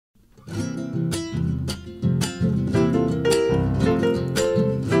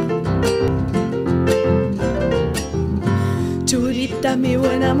mi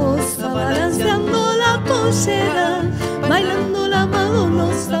buena moza balanceando la pollera, bailando la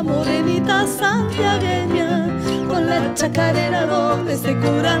madonosa morenita santiagueña, con la chacarera doble se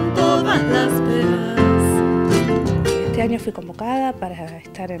curan todas las penas. Este año fui convocada para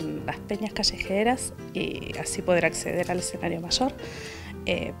estar en las peñas callejeras y así poder acceder al escenario mayor.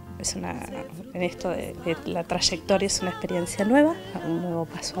 En esto de la trayectoria es una experiencia nueva, un nuevo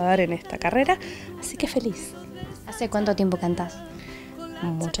paso a dar en esta carrera, así que feliz. ¿Hace cuánto tiempo cantás?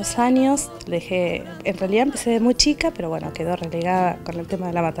 Muchos años, en realidad empecé de muy chica, pero bueno, quedó relegada con el tema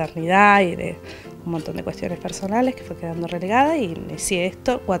de la maternidad y de un montón de cuestiones personales que fue quedando relegada y inicié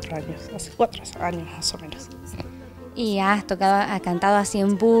esto 4 años, hace 4 años más o menos. ¿Y has cantado así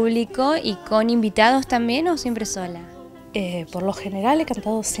en público y con invitados también o siempre sola? Por lo general he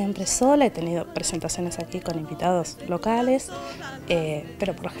cantado siempre sola, he tenido presentaciones aquí con invitados locales,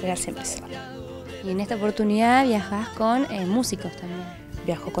 pero por lo general siempre sola. Y en esta oportunidad viajás con músicos también.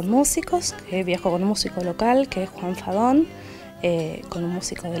 Viajo con músicos, viajo con un músico local que es Juan Fadón, con un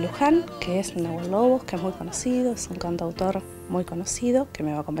músico de Luján que es Nahuel Lobos, que es muy conocido, es un cantautor muy conocido que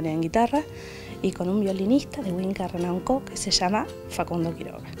me va a acompañar en guitarra, y con un violinista de Huinca Renancó que se llama Facundo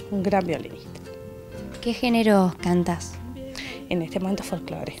Quiroga, un gran violinista. ¿Qué géneros cantas? En este momento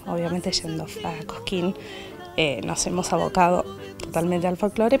folclore, obviamente yendo a Cosquín nos hemos abocado totalmente al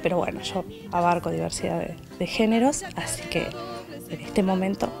folclore, pero bueno, yo abarco diversidad de géneros, así que en este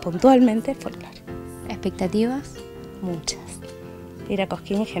momento puntualmente folclore. ¿Expectativas? Muchas. Ir a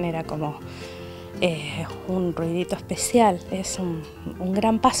Cosquín genera como un ruidito especial, es un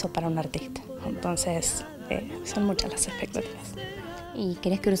gran paso para un artista, entonces son muchas las expectativas. ¿Y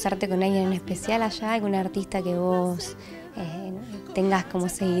querés cruzarte con alguien en especial allá, algún artista que vos tengas como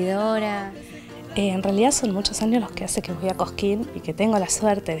seguidora? En realidad son muchos años los que hace que voy a Cosquín y que tengo la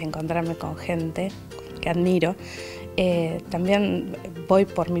suerte de encontrarme con gente que admiro. También voy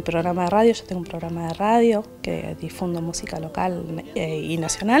por mi programa de radio, yo tengo un programa de radio que difundo música local y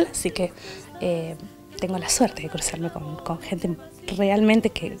nacional, así que tengo la suerte de cruzarme con gente realmente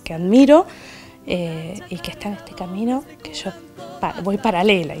que admiro y que está en este camino que yo voy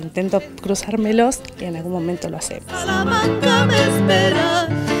paralela, intento cruzármelos y en algún momento lo hacemos. Salamanca me espera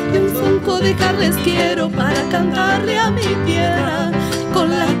y un funko dejarles quiero para cantarle a mi tierra,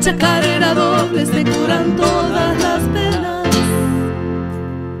 con la chacarera doble se curan todas las penas.